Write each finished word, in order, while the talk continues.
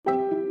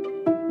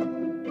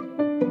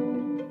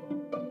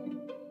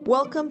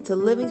Welcome to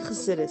Living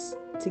Chassidus.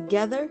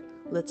 Together,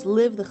 let's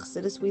live the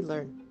Chassidus we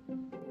learn.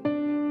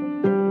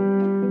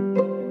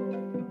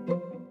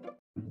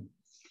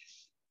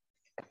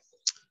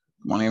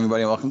 Good morning,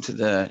 everybody. Welcome to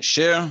the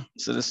share.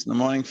 Chassidus in the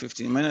morning,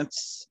 15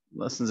 minutes.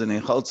 Lessons in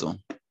Heichaltzu.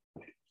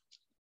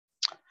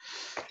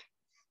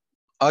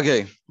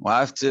 Okay, we'll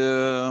have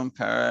to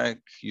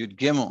Parak Yud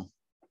Gimel.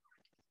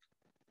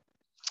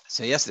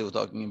 So yesterday we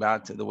were talking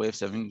about the way of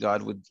serving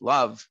God with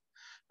love,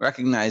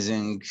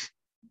 recognizing,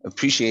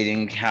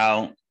 appreciating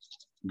how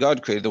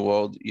God created the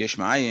world, Yesh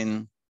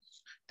Ma'ayin,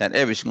 that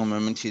every single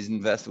moment He's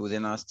invested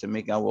within us to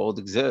make our world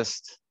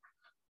exist.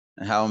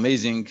 And how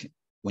amazing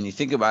when you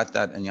think about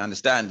that and you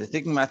understand that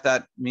thinking about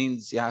that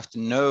means you have to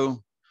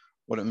know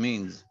what it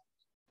means.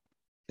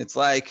 It's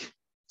like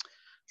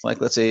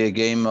let's say a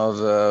game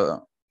of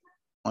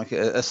like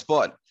a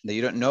sport that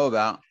you don't know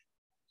about.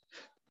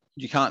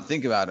 You can't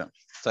think about it.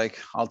 It's like,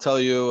 I'll tell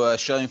you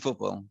Australian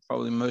football.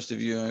 Probably most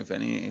of you, if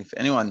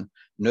anyone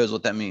knows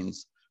what that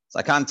means. So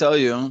I can't tell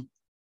you.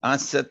 I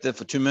can't sit there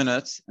for 2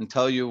 minutes and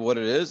tell you what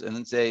it is and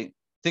then say,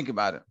 think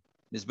about it.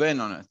 There's brain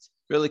on it.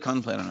 Really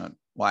contemplate on it.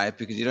 Why?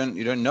 Because you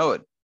don't know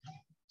it.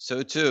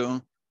 So too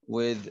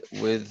with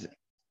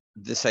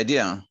this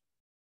idea.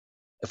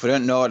 If we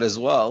don't know it as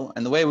well,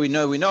 and the way we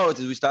know it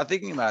is we start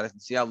thinking about it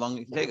and see how long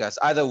it can take us.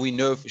 Either we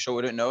know for sure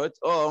we don't know it,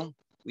 or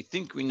we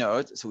think we know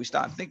it, so we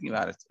start thinking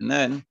about it, and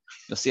then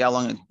you'll see how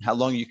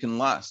long you can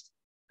last.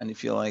 And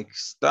if you're like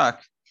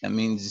stuck, that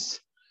means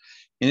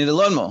you need to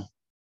learn more.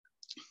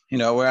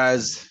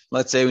 Whereas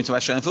let's say we talk about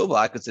Australian football,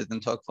 I could sit and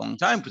talk for a long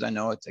time because I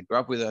know it, I grew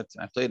up with it,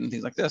 I played and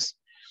things like this.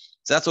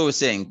 So that's what we're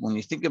saying. When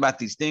you think about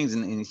these things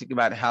and you think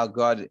about how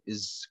God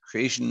is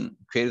created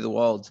the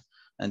world,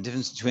 and the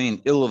difference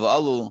between Ilu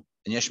v'Alu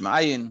and Yesh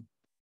Ma'ayin,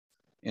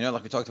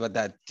 like we talked about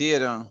that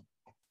theater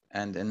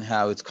and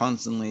how it's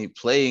constantly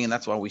playing, and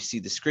that's why we see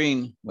the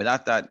screen.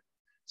 Without that,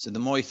 so the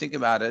more you think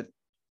about it,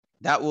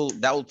 that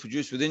will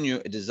produce within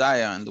you a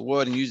desire. And the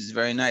word he uses is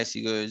very nice.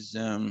 He goes,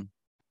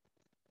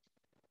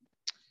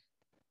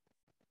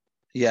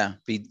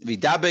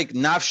 vidabek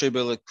nafshe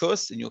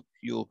belekus, and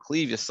you'll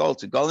cleave your soul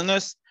to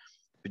godliness,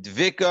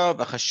 b'dvika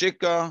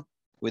v'chashika,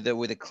 with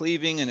a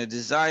cleaving and a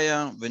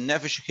desire,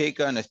 v'nefesh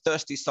keka, and a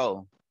thirsty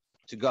soul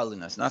to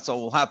godliness. And that's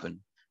all will happen.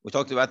 We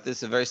talked about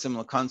this, a very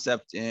similar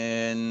concept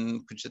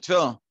in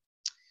Kuntres.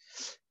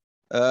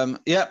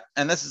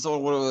 And this is all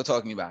what we're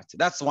talking about.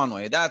 That's one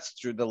way. That's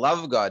through the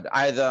love of God,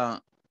 either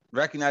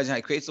recognizing how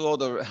He creates the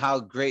world or how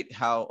great,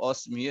 how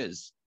awesome He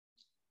is.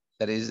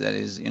 That is,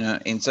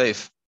 in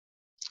safe.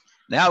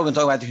 Now we're going to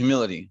talk about the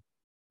humility.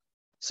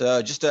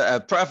 So just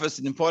a preface,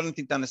 an important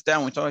thing to understand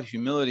when we talk about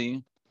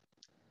humility,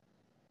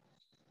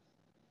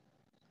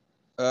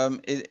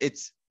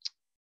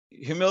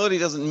 humility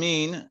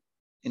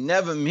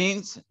never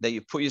means that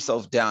you put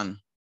yourself down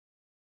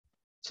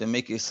to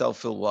make yourself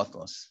feel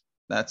worthless.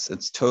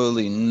 It's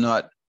totally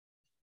not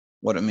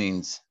what it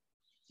means.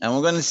 And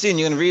we're going to see, and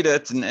you're going to read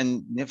it,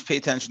 and you have to pay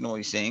attention to what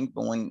he's saying.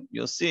 But when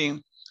you'll see,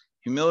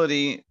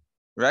 humility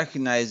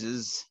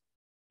recognizes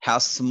how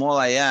small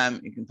I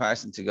am in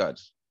comparison to God.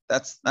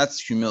 That's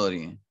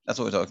humility. That's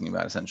what we're talking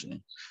about,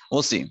 essentially.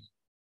 We'll see.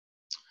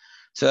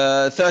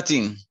 So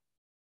 13,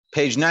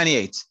 page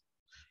 98.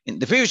 In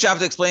the previous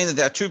chapter explained that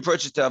there are two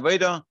approaches to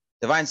Avodah: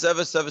 divine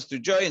service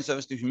through joy, and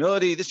service through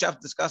humility. This chapter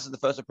discusses the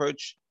first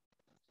approach.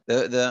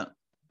 That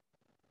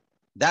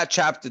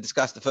chapter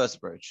discussed the first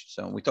approach.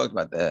 So we talked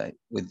about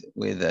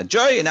with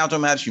joy, and now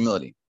talking about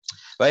humility.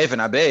 But if in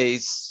our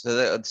base,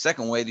 so the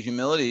second way, the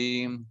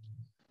humility,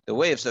 the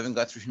way of serving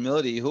God through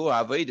humility, who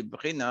Avodah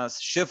b'chinas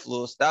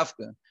shiflus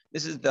dafka.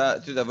 This is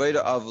through the Avodah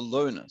of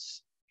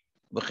lowness,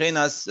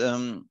 b'chinas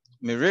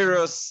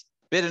miriros,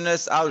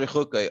 bitterness al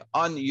rechukai,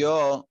 on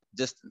your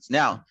distance.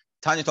 Now,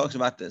 Tanya talks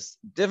about this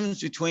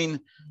difference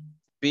between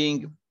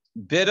being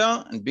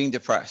bitter and being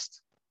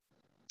depressed.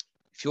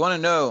 If you want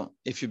to know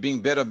if you're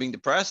being bitter or being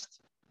depressed,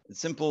 the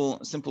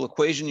simple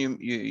equation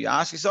you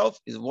ask yourself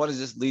is, what is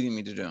this leading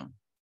me to do?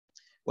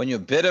 When you're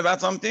bitter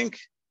about something,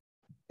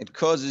 it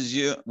causes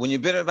you. When you're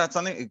bitter about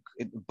something,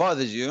 it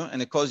bothers you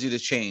and it causes you to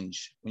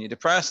change. When you're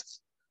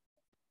depressed,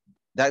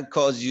 that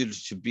causes you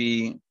to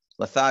be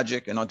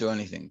lethargic and not do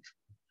anything.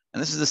 And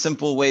this is a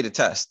simple way to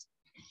test.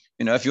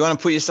 If you want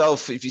to put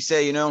yourself, if you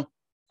say, I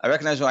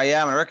recognize who I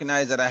am, I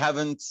recognize that I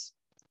haven't,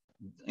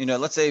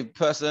 let's say a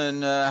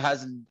person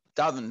hasn't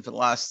davened for the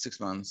last 6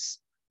 months,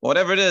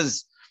 whatever it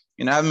is,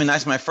 I haven't been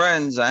nice to my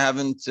friends, I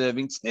haven't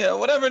been,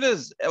 whatever it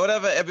is,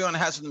 whatever everyone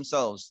has for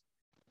themselves.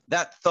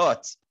 That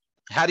thought,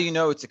 how do you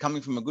know it's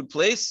coming from a good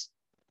place?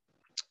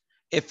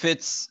 If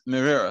it's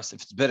miriros,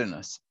 if it's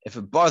bitterness, if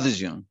it bothers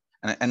you,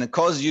 and it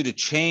causes you to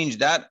change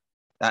that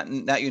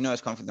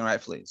it's coming from the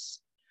right place.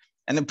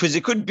 And because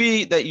it could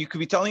be that you could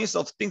be telling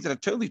yourself things that are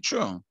totally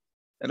true.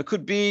 That it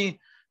could be,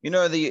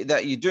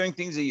 that you're doing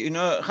things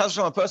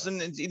that, a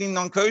person is eating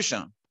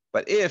non-kosher.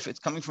 But if it's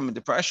coming from a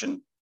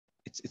depression,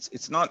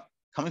 it's not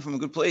coming from a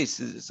good place.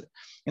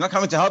 You're not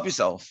coming to help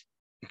yourself.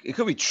 It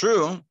could be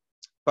true,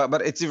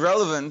 but it's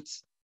irrelevant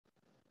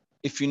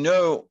if you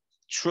know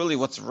truly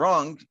what's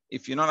wrong,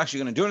 if you're not actually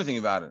going to do anything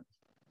about it.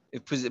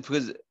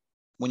 because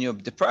when you're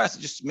depressed,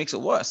 it just makes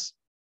it worse.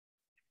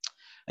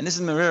 And this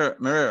is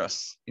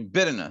meriros,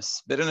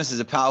 bitterness. Bitterness is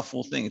a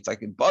powerful thing. It's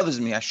like, it bothers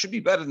me. I should be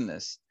better than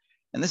this.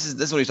 And this is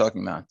what he's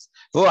talking about.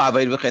 You're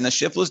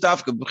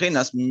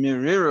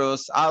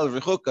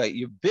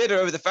bitter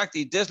over the fact that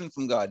you're distant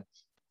from God.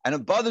 And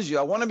it bothers you.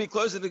 I want to be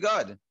closer to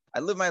God. I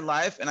live my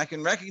life and I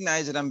can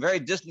recognize that I'm very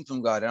distant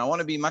from God and I want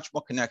to be much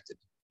more connected.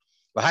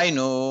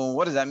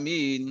 What does that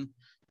mean?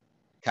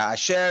 What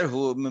does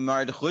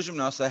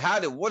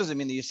it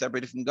mean that you're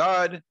separated from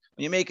God?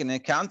 When you make an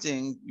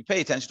accounting, you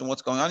pay attention to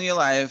what's going on in your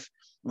life.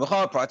 All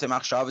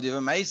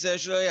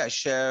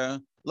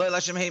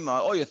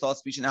your thoughts,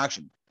 speech, and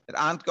action that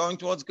aren't going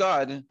towards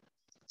God.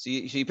 So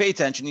you pay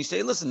attention. You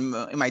say, listen,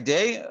 in my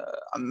day,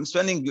 I'm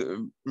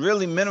spending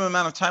really minimum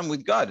amount of time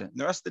with God. And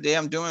the rest of the day,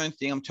 I'm doing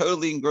anything. I'm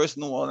totally engrossed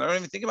in the world. I don't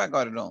even think about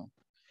God at all.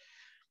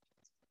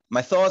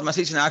 My thoughts, my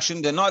speech, and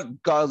action, they're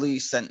not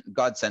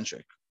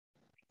God-centric.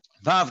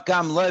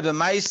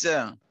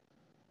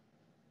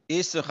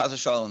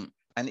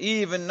 And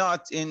even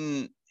not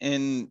in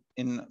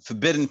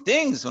forbidden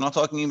things. We're not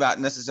talking about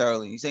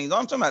necessarily. He's saying, no,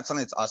 I'm talking about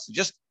something that's us.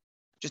 Just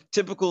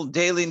typical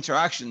daily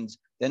interactions.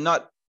 They're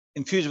not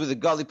infused with a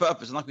godly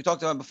purpose. And like we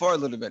talked about before a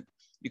little bit,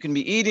 you can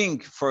be eating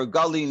for a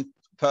godly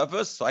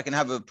purpose, so I can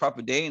have a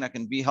proper day and I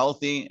can be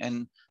healthy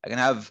and I can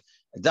have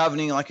a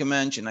davening like I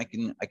mentioned. I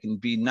can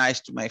be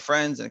nice to my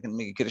friends and I can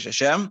make a kiddush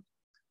Hashem.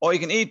 Or you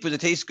can eat because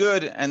it tastes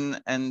good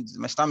and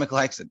my stomach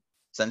likes it,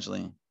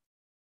 essentially.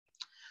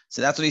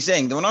 So that's what he's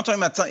saying. We're not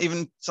talking about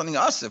even something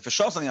else. For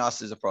sure, something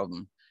else is a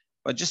problem,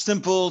 but just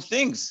simple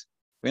things.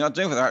 We're not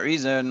doing it for that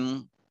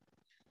reason.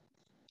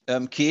 We're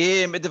doing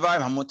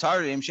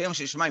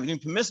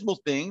permissible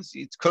things.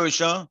 It's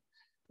kosher.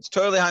 It's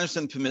totally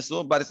 100%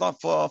 permissible, but it's not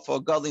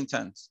for godly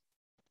intent.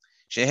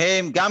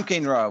 Shehem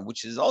gamkein ra,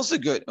 which is also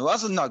good. Well,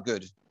 also not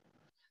good.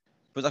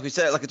 But like we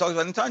said, like I talked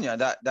about in Tanya,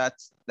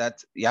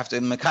 that you have to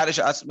mekadesh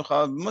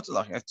atzmecha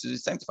b'mutalach. You have to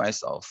sanctify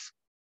yourself.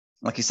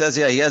 Like he says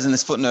here, he has in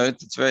this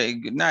footnote. It's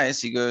very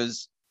nice. He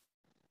goes,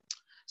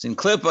 so in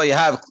Klippa you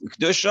have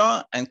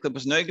kedusha and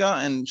klippas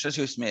noga and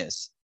sheshu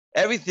smeis.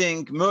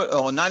 Everything,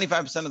 or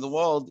 95% of the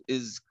world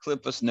is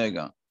klippas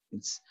noga.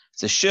 It's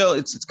a shell.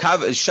 It's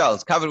covered a shell.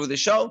 It's covered with a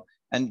shell,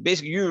 and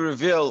basically you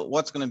reveal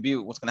what's going to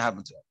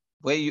happen to it.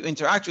 The way you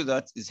interact with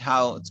that is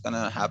how it's going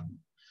to happen.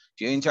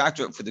 If you interact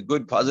with it for the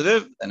good,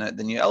 positive,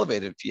 then you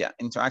elevate it. If you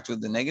interact with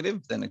the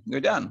negative, then it can go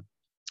down.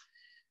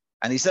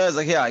 And he says,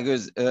 like, yeah, he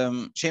goes,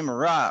 Shem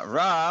Ra.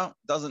 Ra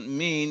doesn't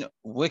mean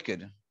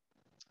wicked.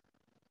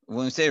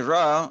 When we say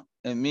Ra,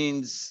 it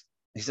means,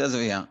 he says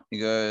over here, he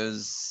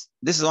goes,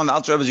 this is one of the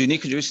Alter Rebbe's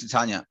unique contributions to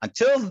Tanya.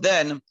 Until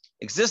then,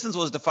 existence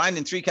was defined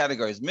in three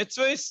categories: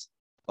 mitzvahs,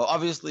 or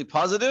obviously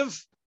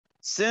positive,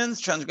 sins,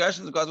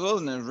 transgressions of God's will,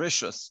 and then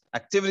rishus,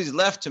 activities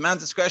left to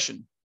man's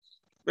discretion.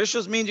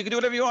 Rishus means you can do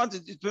whatever you want,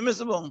 it's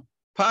permissible.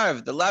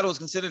 Parv, the latter was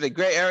considered a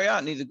gray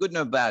area, neither good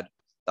nor bad.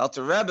 The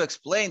Alter Rebbe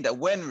explained that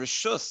when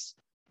rishus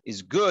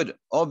is good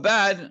or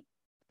bad,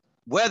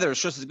 whether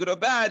rishus is good or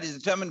bad is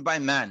determined by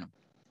man.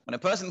 When a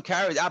person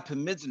carries out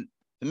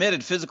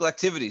permitted physical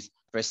activities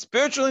for a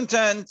spiritual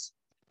intent,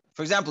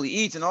 for example, he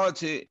eats in order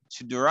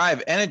to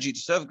derive energy to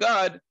serve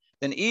God,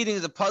 then eating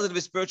is a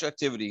positive spiritual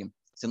activity,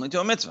 similar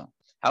to a mitzvah.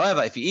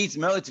 However, if he eats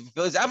merely to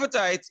fulfill his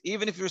appetite,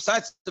 even if he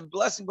recites the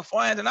blessing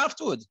beforehand and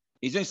afterwards,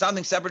 he's doing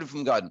something separate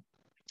from God.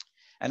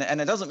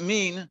 And it doesn't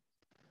mean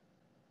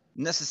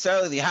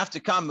necessarily that you have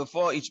to come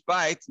before each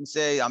bite and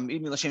say, I'm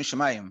eating l'shem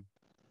shemayim.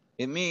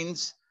 It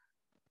means,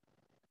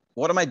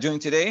 what am I doing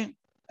today?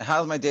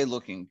 How's my day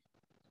looking?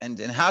 And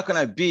how can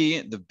I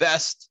be the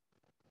best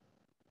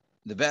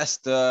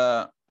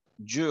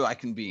Jew I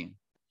can be?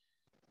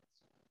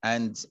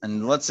 And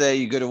let's say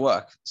you go to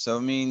work. So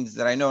it means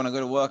that I know when I go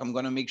to work, I'm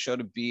going to make sure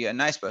to be a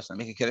nice person. I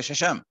make a kiddush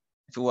Hashem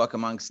if you work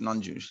amongst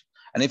non-Jews.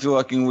 And if you're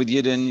working with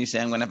Yidden, you say,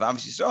 I'm going to have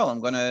Avos Yisrael.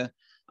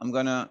 I'm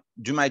going to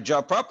do my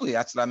job properly.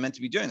 That's what I'm meant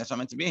to be doing. That's what I'm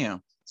meant to be here.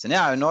 So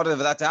now, in order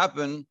for that to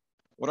happen,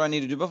 what do I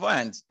need to do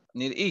beforehand? I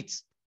need to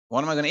eat.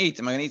 What am I going to eat?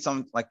 Am I going to eat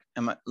something like,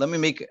 let me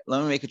make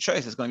a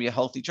choice. It's going to be a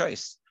healthy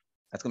choice.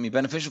 That's going to be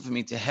beneficial for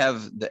me to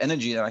have the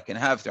energy that I can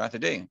have throughout the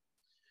day.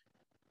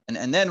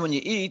 And then when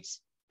you eat,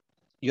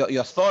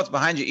 your thoughts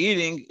behind your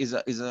eating is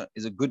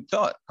a good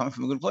thought coming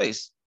from a good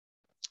place.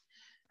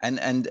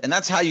 And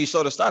that's how you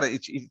sort of start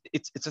it.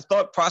 It's a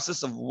thought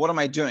process of what am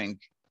I doing?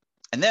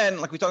 And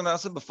then, like we talked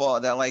about before,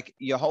 that like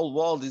your whole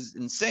world is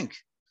in sync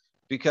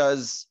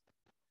because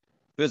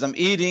I'm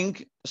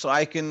eating so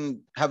I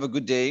can have a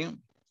good day,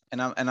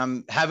 and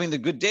I'm having the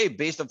good day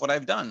based on what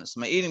I've done. So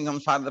my eating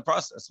becomes part of the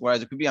process.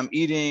 Whereas it could be I'm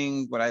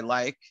eating what I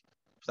like,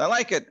 because I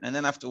like it, and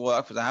then I have to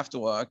work because I have to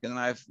work, and then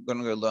I'm going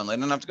to go learn later,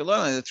 and then I have to go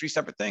learn. They're three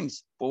separate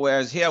things. But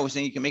whereas here we're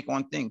saying you can make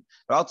one thing.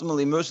 But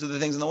ultimately, most of the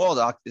things in the world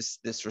are this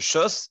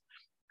rishus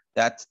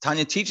that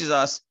Tanya teaches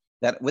us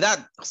that without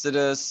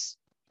chassidus,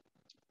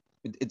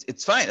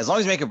 it's fine. As long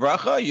as you make a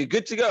bracha, you're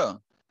good to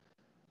go.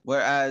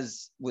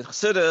 Whereas with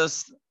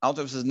chassidus,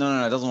 Alter says,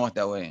 no, it doesn't work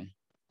that way.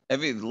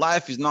 Every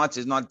life is not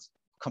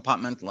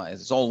compartmentalized.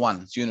 It's all one.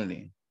 It's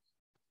unity.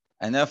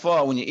 And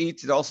therefore, when you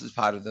eat, it also is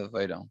part of the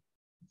avodah.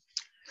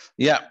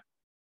 Yeah.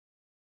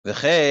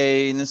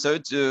 And so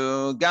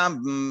too,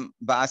 gam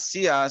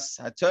ba'asiyas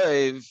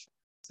hatov.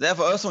 So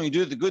therefore, also when you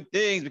do the good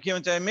things,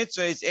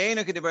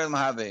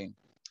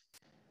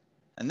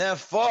 and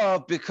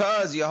therefore,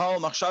 because your whole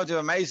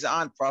machshavah ma'isa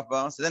aren't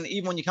proper, so then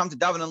even when you come to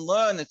daven and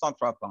learn, it's not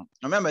proper.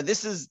 Remember,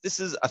 this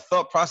is a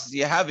thought process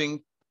you're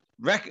having,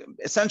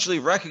 essentially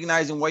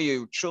recognizing where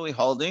you're truly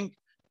holding,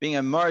 being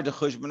a mar de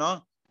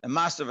chushbana, a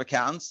master of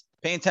accounts,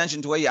 paying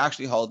attention to where you're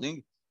actually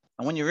holding,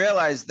 and when you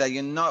realize that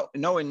you're not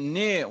nowhere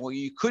near where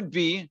you could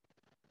be,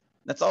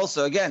 that's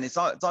also, again, it's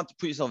not to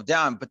put yourself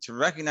down, but to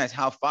recognize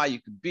how far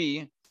you could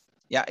be.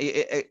 Yeah,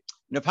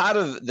 part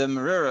of the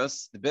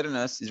mariras, the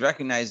bitterness, is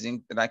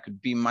recognizing that I could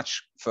be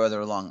much further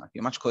along. I could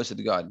be much closer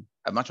to God.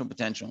 I have much more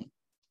potential.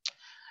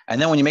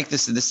 And then when you make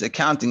this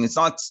accounting, it's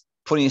not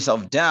putting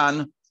yourself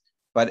down,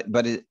 but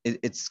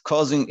it's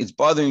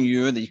bothering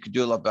you that you could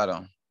do a lot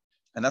better.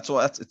 And it's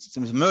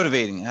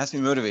motivating. It has to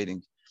be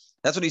motivating.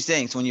 That's what he's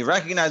saying. So when you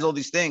recognize all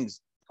these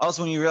things,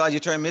 also when you realize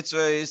your Torah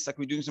mitzvahs, I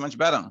could be doing so much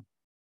better.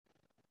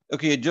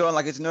 Okay, you're doing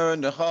like it's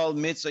known the whole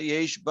mitzvah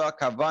yeshba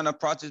kavana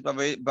practice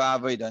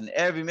ba'avodah, and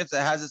every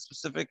mitzvah has a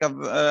specific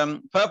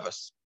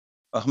purpose.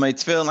 Like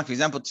for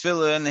example,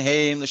 tefillin,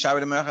 heim, the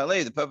shabbat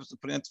merchalei. The purpose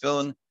of putting on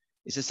tefillin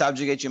is to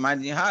subjugate your mind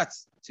and your heart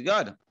to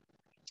God.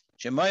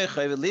 That your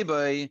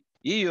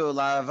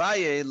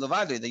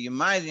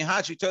mind and your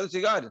heart should turn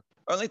to God,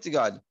 only to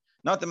God.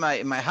 Not that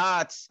my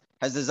heart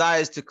has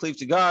desires to cleave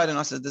to God, and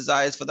also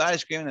desires for the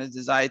ice cream, and a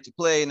desire to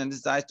play, and a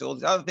desire to all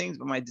these other things,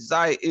 but my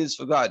desire is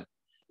for God.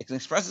 It can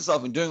express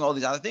itself in doing all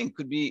these other things.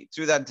 Could be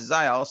through that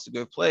desire also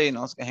go play and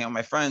also go hang out with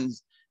my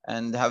friends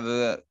and have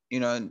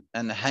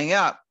and hang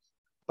out.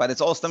 But it's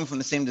all stemming from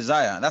the same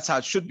desire. That's how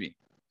it should be.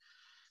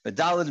 The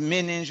dalad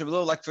minin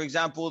shablo, like for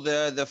example,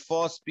 the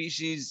 4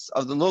 species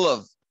of the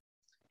lulav.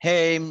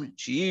 Heim,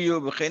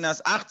 shiyu, b'chinas,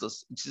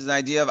 achtus, which is an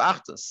idea of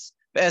achtus.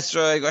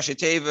 Besrog,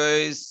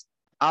 rashetevos,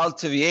 al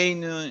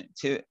tevienu,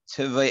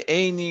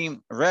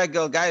 tevieni,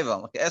 regel,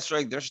 gaiva. Like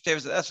esrog, the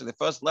rashetevos of esrog, the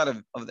first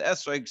letter of the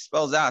esrog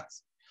spells out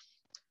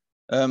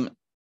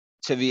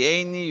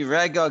Tevieni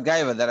rega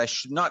gaiva, that I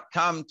should not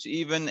come to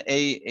even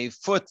a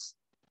foot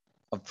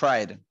of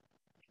pride.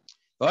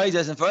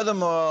 And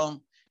furthermore,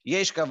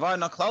 yesh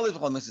kavana klali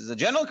b'chol mitzvahs. The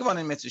general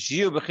kavana in mitzvah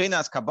shiyu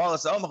b'chinas kabbalah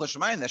sa'ol machol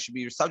shemayim, that should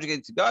be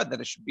subjugated to God, that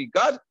it should be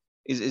God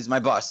is my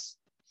boss.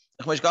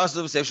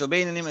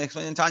 Explain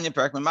in Tanya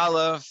Perak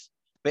Memalef,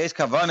 base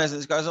kavanas, and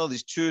discuss all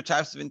these 2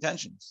 types of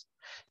intentions.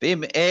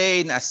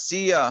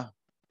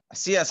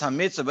 So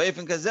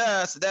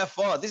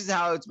therefore, this is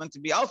how it's meant to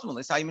be ultimately.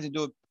 This is how you meant to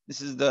do it. This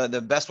is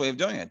the best way of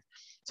doing it.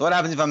 So what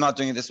happens if I'm not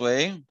doing it this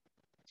way?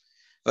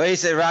 Oh, you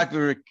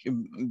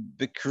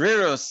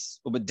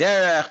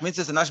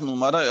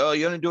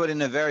only do it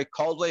in a very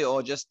cold way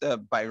or just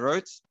by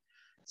rote.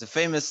 It's a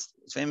famous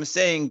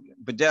saying,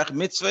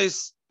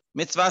 mitzvahs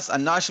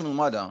anashim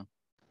ulmada,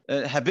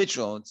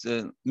 habitual. It's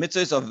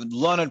mitzvahs of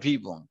learned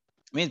people.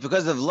 It means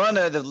because they've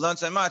learned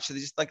so much, they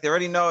just like they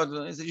already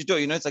know. They just do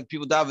it. It's like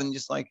people daven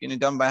just like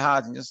done by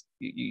heart and just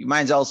your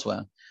mind's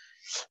elsewhere.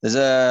 There's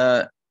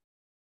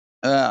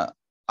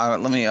hopefully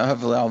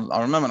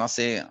I'll remember and I'll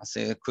say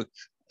a quick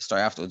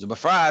story afterwards.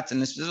 Befrat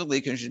and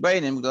specifically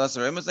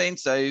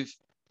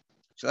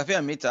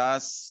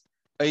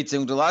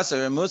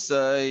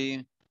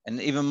and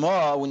even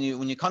more when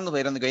you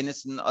contemplate on the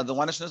greatness and the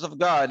wondrousness of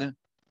God,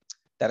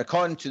 that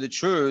according to the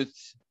truth,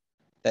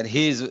 that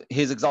his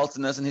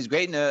exaltedness and his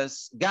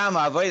greatness, even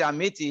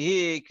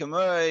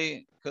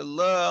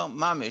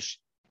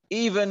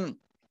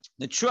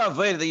the true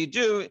avodah that you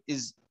do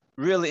is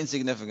really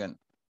insignificant.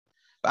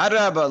 We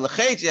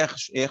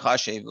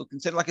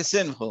consider like a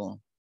sin. We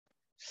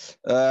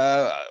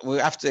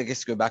have to, I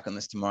guess, go back on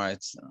this tomorrow.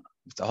 It's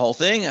a whole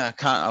thing. I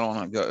don't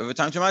want to go over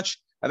time too much.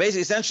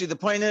 Basically, essentially, the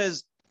point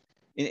is,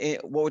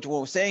 what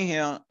we're saying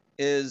here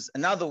is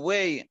another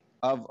way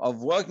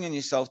of working on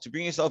yourself to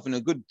bring yourself in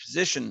a good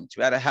position to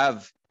be able to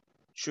have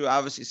true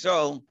obviously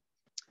soul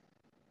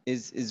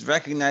is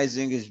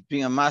recognizing, is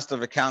being a master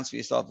of accounts for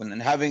yourself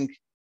and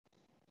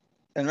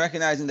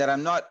recognizing that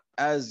I'm not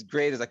as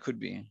great as I could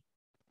be.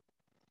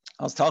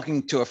 I was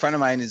talking to a friend of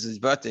mine, it's his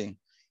birthday,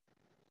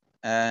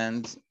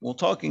 and we're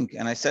talking,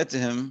 and I said to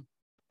him,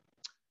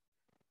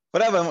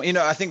 whatever,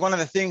 I think one of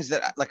the things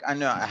that, like, I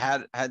know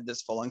I had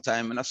this for a long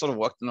time, and I've sort of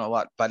worked on it a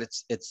lot, but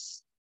it's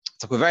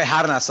like we're very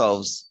hard on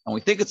ourselves, and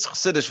we think it's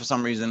chassidish for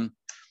some reason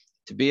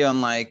to be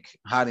on like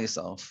hard on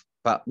yourself,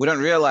 but we don't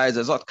realize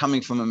it's not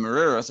coming from a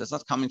mariras, it's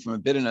not coming from a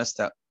bitterness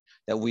that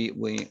we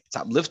it's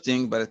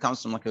uplifting, but it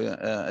comes from like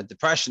a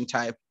depression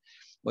type,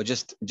 or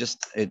just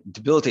it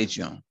debilitates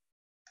you.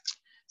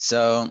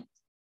 So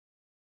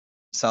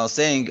I was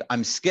saying,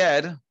 I'm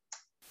scared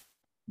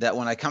that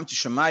when I come to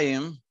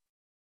Shemayim,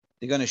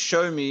 they're going to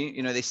show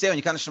me, they say when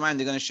you come to Shemayim,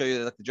 they're going to show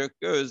you, like the joke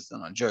goes,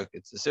 not a joke,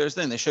 it's a serious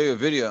thing. They show you a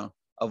video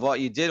of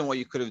what you did and what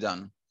you could have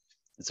done.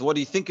 And so what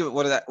do you think of it?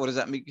 What does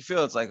that make you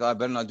feel? It's like, oh, I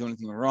better not do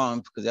anything wrong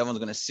because everyone's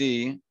going to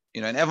see,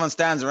 and everyone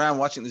stands around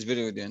watching this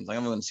video with you. It's like,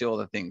 everyone's going to see all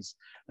the things.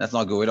 That's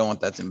not good. We don't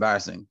want that. It's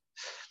embarrassing.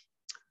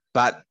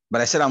 But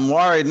I said I'm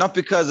worried not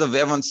because of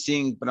everyone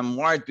seeing, but I'm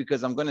worried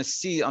because I'm going to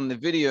see on the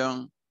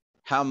video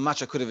how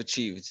much I could have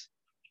achieved,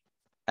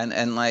 and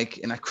I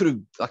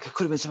could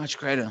have been so much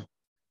greater,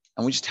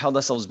 and we just held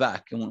ourselves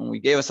back, and when we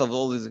gave ourselves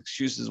all these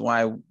excuses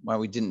why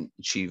we didn't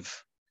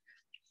achieve.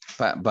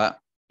 But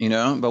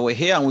we're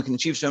here and we can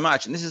achieve so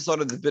much, and this is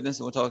sort of the bitterness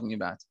that we're talking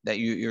about. That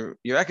you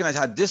recognize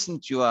how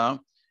distant you are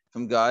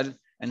from God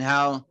and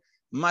how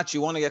much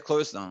you want to get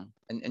closer,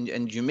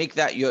 and you make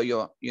that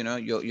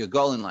your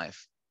goal in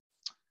life.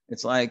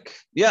 It's like,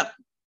 yeah,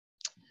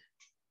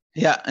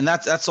 and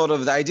that's sort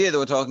of the idea that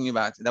we're talking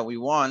about. That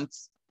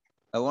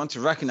I want to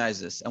recognize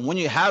this, and when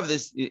you have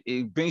this,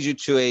 it brings you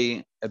to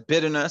a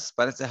bitterness,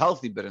 but it's a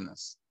healthy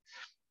bitterness.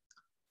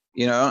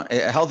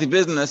 A healthy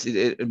bitterness,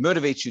 it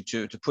motivates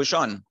you to push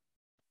on,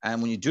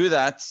 and when you do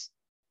that,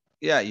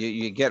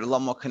 you get a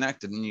lot more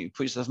connected, and you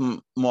push yourself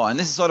more. And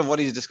this is sort of what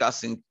he's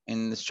discussing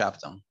in this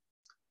chapter.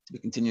 To be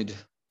continued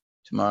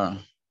tomorrow.